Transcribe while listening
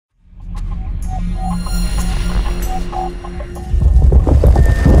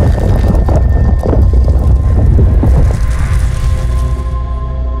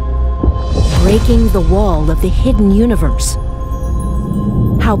breaking the wall of the hidden universe.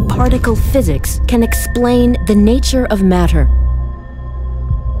 How particle physics can explain the nature of matter.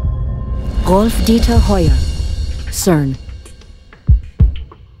 Rolf-Dieter Heuer, CERN.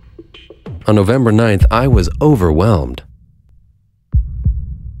 On November 9th, I was overwhelmed.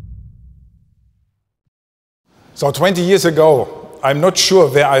 So 20 years ago, I'm not sure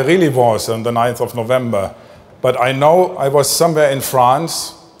where I really was on the 9th of November, but I know I was somewhere in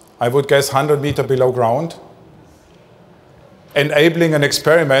France, I would guess 100 meters below ground, enabling an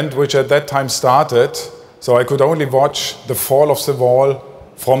experiment which at that time started, so I could only watch the fall of the wall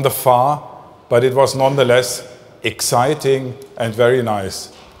from the far, but it was nonetheless exciting and very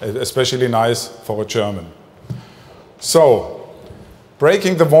nice, especially nice for a German. So,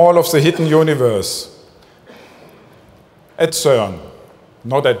 breaking the wall of the hidden universe at CERN,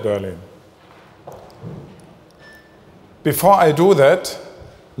 not at Berlin. Before I do that,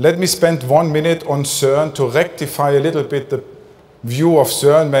 let me spend 1 minute on CERN to rectify a little bit the view of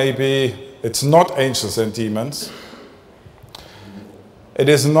CERN. Maybe it's not angels and demons. It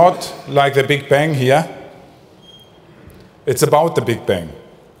is not like the Big Bang here. It's about the Big Bang.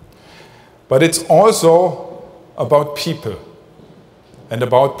 But it's also about people and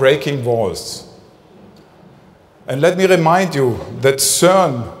about breaking walls. And let me remind you that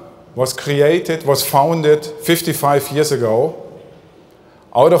CERN was created, was founded 55 years ago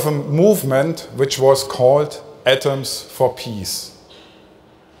out of a movement which was called Atoms for Peace.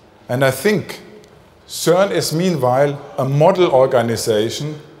 And I think CERN is meanwhile a model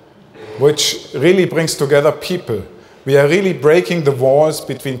organization which really brings together people. We are really breaking the walls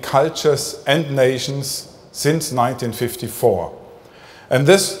between cultures and nations since 1954. And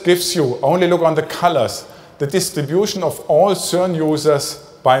this gives you, only look on the colors, the distribution of all CERN users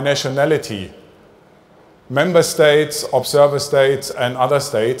by nationality. Member states, observer states, and other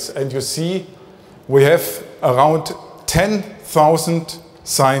states. And you see we have around 10,000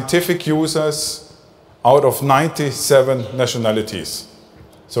 scientific users out of 97 nationalities.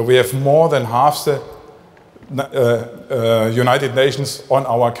 So we have more than half the United Nations on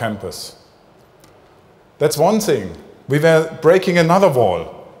our campus. That's one thing. We were breaking another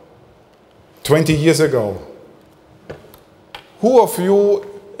wall 20 years ago. Who of you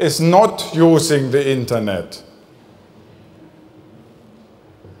is not using the internet?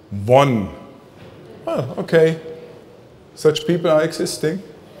 One. Oh, okay. Such people are existing.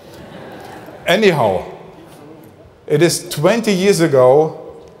 Anyhow, it is 20 years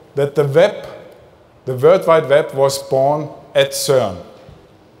ago that the web, the World Wide Web, was born at CERN,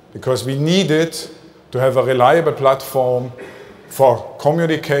 because we needed to have a reliable platform for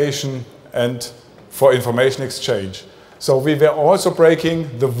communication and for information exchange. So we were also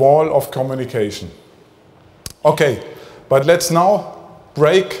breaking the wall of communication. Okay, but let's now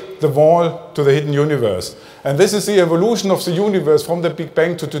break the wall to the hidden universe. And this is the evolution of the universe from the Big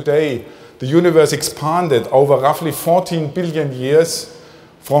Bang to today. The universe expanded over roughly 14 billion years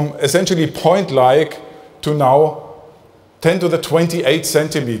from essentially point-like to now 10 to the 28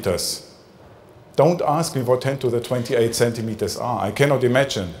 centimeters. Don't ask me what 10 to the 28 centimeters are. I cannot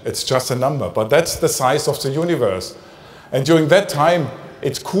imagine. It's just a number. But that's the size of the universe. And during that time,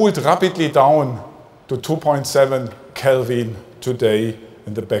 it cooled rapidly down to 2.7 Kelvin today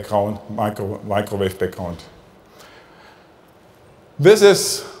in the background, microwave background. This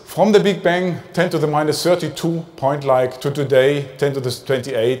is from the Big Bang, 10 to the minus 32 point-like to today, 10 to the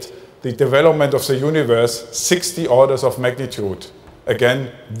 28, the development of the universe, 60 orders of magnitude.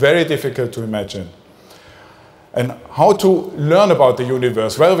 Again, very difficult to imagine. And how to learn about the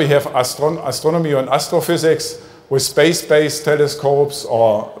universe? Well, we have astronomy and astrophysics with space-based telescopes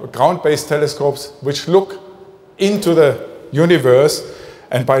or ground-based telescopes which look into the universe.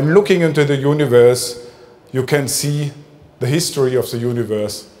 And by looking into the universe, you can see the history of the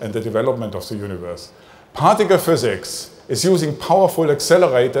universe and the development of the universe. Particle physics is using powerful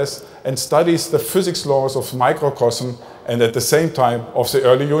accelerators and studies the physics laws of microcosm and at the same time of the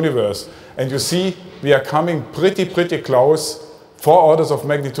early universe. And you see we are coming pretty close, 4 orders of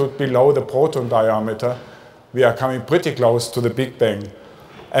magnitude below the proton diameter. We are coming pretty close to the Big Bang.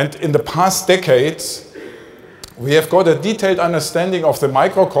 And in the past decades, we have got a detailed understanding of the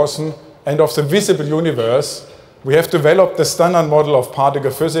microcosm and of the visible universe. We have developed the standard model of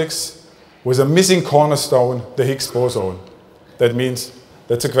particle physics with a missing cornerstone, the Higgs boson. That means,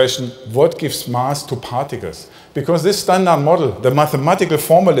 that's a question, what gives mass to particles? Because this standard model, the mathematical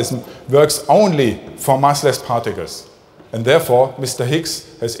formalism, works only for massless particles. And therefore, Mr.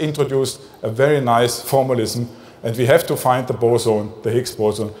 Higgs has introduced a very nice formalism, and we have to find the boson, the Higgs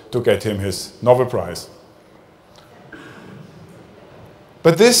boson, to get him his Nobel Prize.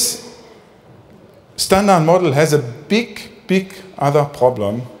 But this standard model has a big other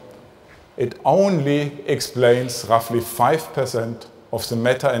problem. It only explains roughly 5% of the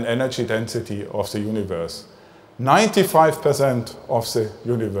matter and energy density of the universe. 95% of the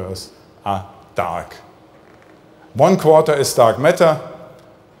universe are dark. 1/4 is dark matter,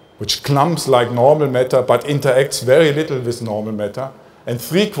 which clumps like normal matter but interacts very little with normal matter. And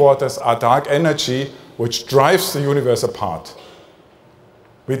 3/4 are dark energy, which drives the universe apart.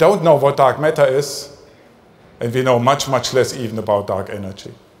 We don't know what dark matter is, and we know much less even about dark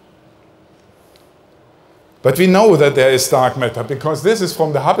energy. But we know that there is dark matter because this is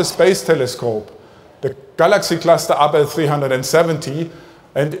from the Hubble Space Telescope, the galaxy cluster Abell 370,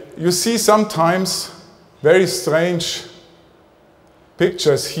 and you see sometimes very strange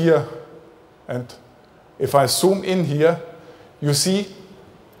pictures here. And if I zoom in here, you see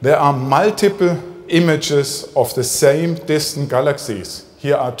there are multiple images of the same distant galaxies.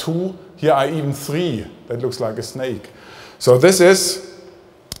 Here are 2, here are even 3. That looks like a snake. So this is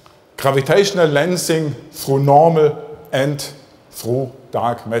gravitational lensing through normal and through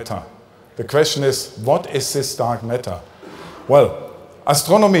dark matter. The question is, what is this dark matter? Well,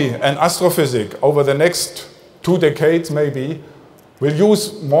 astronomy and astrophysics over the next 2 decades maybe will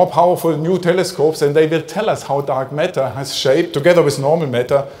use more powerful new telescopes, and they will tell us how dark matter has shaped, together with normal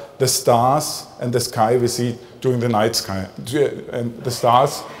matter, the stars and the sky we see during the night sky, and the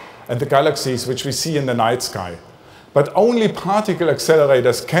stars and the galaxies which we see in the night sky. But only particle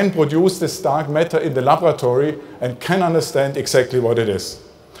accelerators can produce this dark matter in the laboratory and can understand exactly what it is.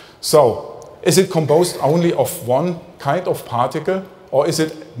 So, is it composed only of one kind of particle, or is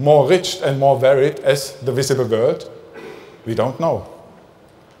it more rich and more varied as the visible world? We don't know.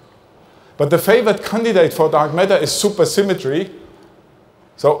 But the favored candidate for dark matter is supersymmetry.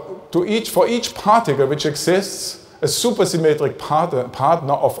 So for each particle which exists, a supersymmetric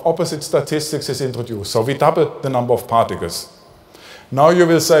partner of opposite statistics is introduced. So we double the number of particles. Now you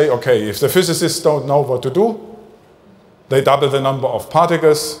will say, okay, if the physicists don't know what to do, they double the number of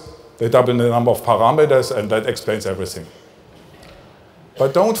particles, they double the number of parameters, and that explains everything.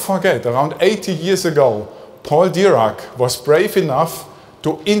 But don't forget, around 80 years ago, Paul Dirac was brave enough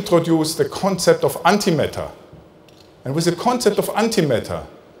to introduce the concept of antimatter. And with the concept of antimatter,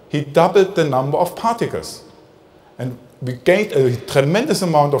 he doubled the number of particles. And we gained a tremendous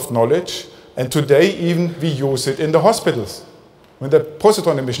amount of knowledge, and today even we use it in the hospitals, with the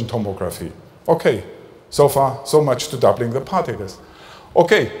positron emission tomography. Okay, so far, so much to doubling the particles.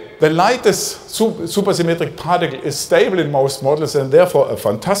 Okay, the lightest supersymmetric particle is stable in most models and therefore a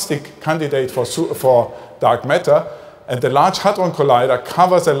fantastic candidate for dark matter. And the Large Hadron Collider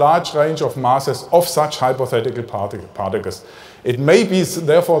covers a large range of masses of such hypothetical particles. It may be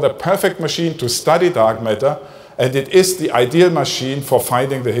therefore the perfect machine to study dark matter, and it is the ideal machine for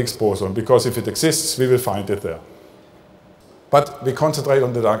finding the Higgs boson, because if it exists, we will find it there. But we concentrate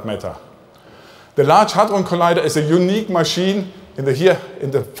on the dark matter. The Large Hadron Collider is a unique machine in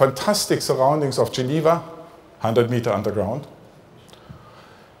the fantastic surroundings of Geneva, 100 meters underground.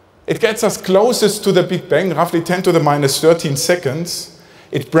 It gets us closest to the Big Bang, roughly 10 to the minus 13 seconds.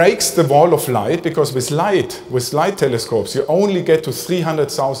 It breaks the wall of light, because with light telescopes, you only get to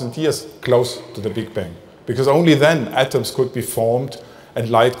 300,000 years close to the Big Bang, because only then atoms could be formed and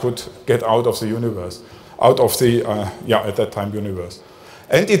light could get out of the universe, out of the, at that time, universe.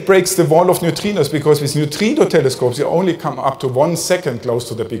 And it breaks the wall of neutrinos, because with neutrino telescopes, you only come up to 1 second close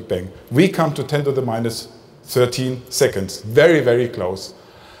to the Big Bang. We come to 10 to the minus 13 seconds, very, very close.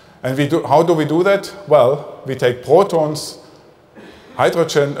 And how do we do that? Well, we take protons,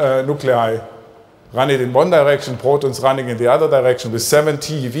 hydrogen nuclei, run it in one direction, protons running in the other direction with 7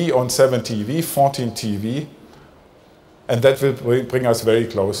 TeV on 7 TeV, 14 TeV, and that will bring us very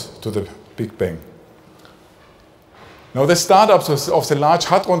close to the Big Bang. Now, the startup of the Large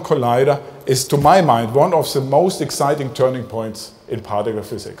Hadron Collider is, to my mind, one of the most exciting turning points in particle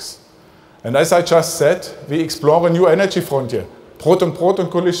physics. And as I just said, we explore a new energy frontier.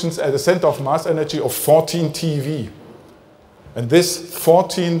 Proton-proton collisions at a center of mass energy of 14 TeV. And this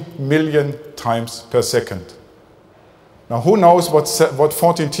 14 million times per second. Now, who knows what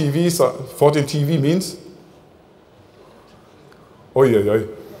 14 TeV means? Oh, yeah.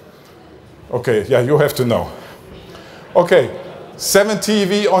 Okay, yeah, you have to know. Okay, 7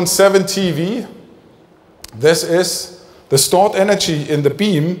 TeV on 7 TeV. This is the stored energy in the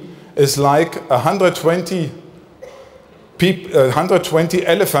beam is like 120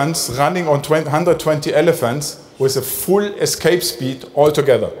 elephants running on 120 elephants with a full escape speed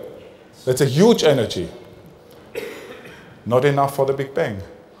altogether. That's a huge energy. Not enough for the Big Bang.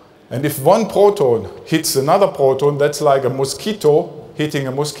 And if one proton hits another proton, that's like a mosquito hitting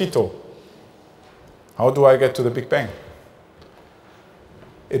a mosquito. How do I get to the Big Bang?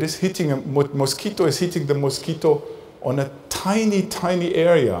 It is hitting mosquito is hitting the mosquito on a tiny, tiny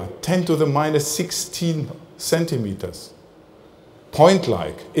area, 10 to the minus 16 centimeters.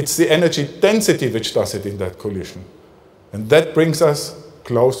 Point-like. It's the energy density which does it in that collision. And that brings us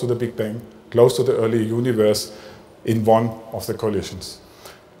close to the Big Bang, close to the early universe in one of the collisions.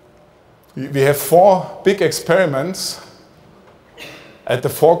 We have 4 big experiments at the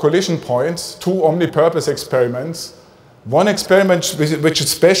 4 collision points, 2 omnipurpose experiments. One experiment which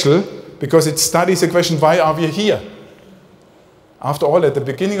is special because it studies the question, why are we here? After all, at the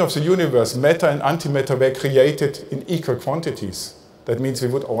beginning of the universe, matter and antimatter were created in equal quantities. That means we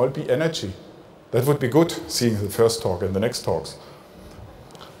would all be energy. That would be good, seeing the first talk and the next talks.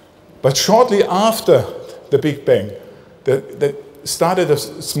 But shortly after the Big Bang, that started a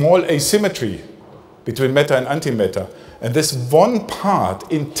small asymmetry between matter and antimatter. And this one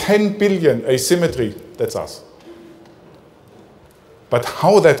part in 10 billion asymmetry, that's us. But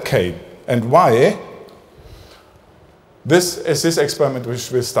how that came and why, this is this experiment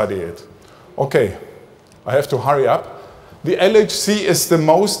which will study it. Okay, I have to hurry up. The LHC is the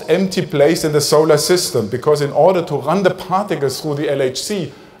most empty place in the solar system because in order to run the particles through the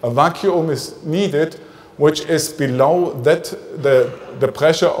LHC, a vacuum is needed which is below that the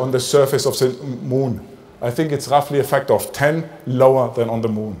pressure on the surface of the moon. I think it's roughly a factor of 10 lower than on the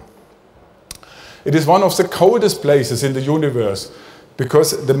moon. It is one of the coldest places in the universe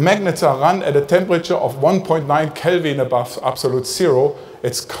because the magnets are run at a temperature of 1.9 Kelvin above absolute zero.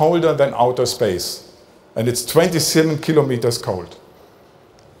 It's colder than outer space. And it's 27 kilometers cold.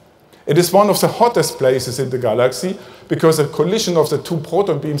 It is one of the hottest places in the galaxy because a collision of the 2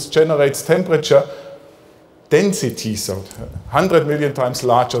 proton beams generates temperature density, so 100 million times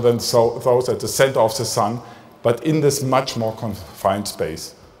larger than those at the center of the sun, but in this much more confined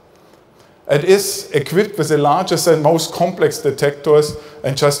space. It is equipped with the largest and most complex detectors,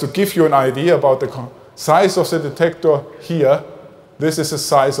 and just to give you an idea about the size of the detector here, this is the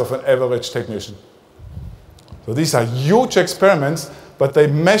size of an average technician. So these are huge experiments, but they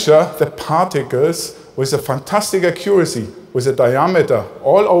measure the particles with a fantastic accuracy, with a diameter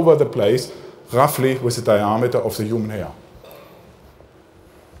all over the place, roughly with the diameter of the human hair.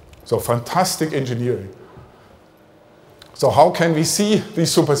 So fantastic engineering. So how can we see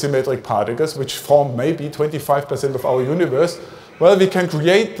these supersymmetric particles, which form maybe 25% of our universe? Well, we can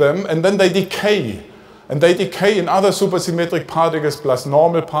create them, and then they decay. And they decay in other supersymmetric particles plus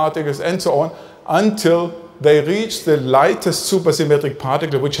normal particles and so on until they reach the lightest supersymmetric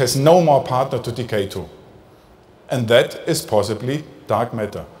particle, which has no more partner to decay to. And that is possibly dark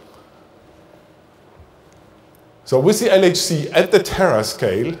matter. So with the LHC at the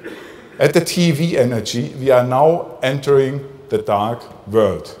terascale, at the TeV energy, we are now entering the dark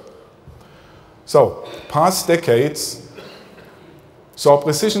world. So past decades saw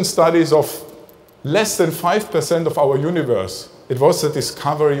precision studies of less than 5% of our universe. It was the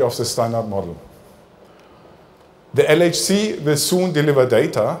discovery of the standard model. The LHC will soon deliver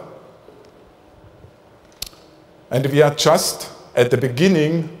data, and we are just at the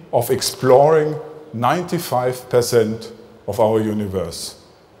beginning of exploring 95% of our universe.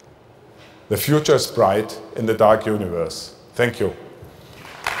 The future is bright in the dark universe. Thank you.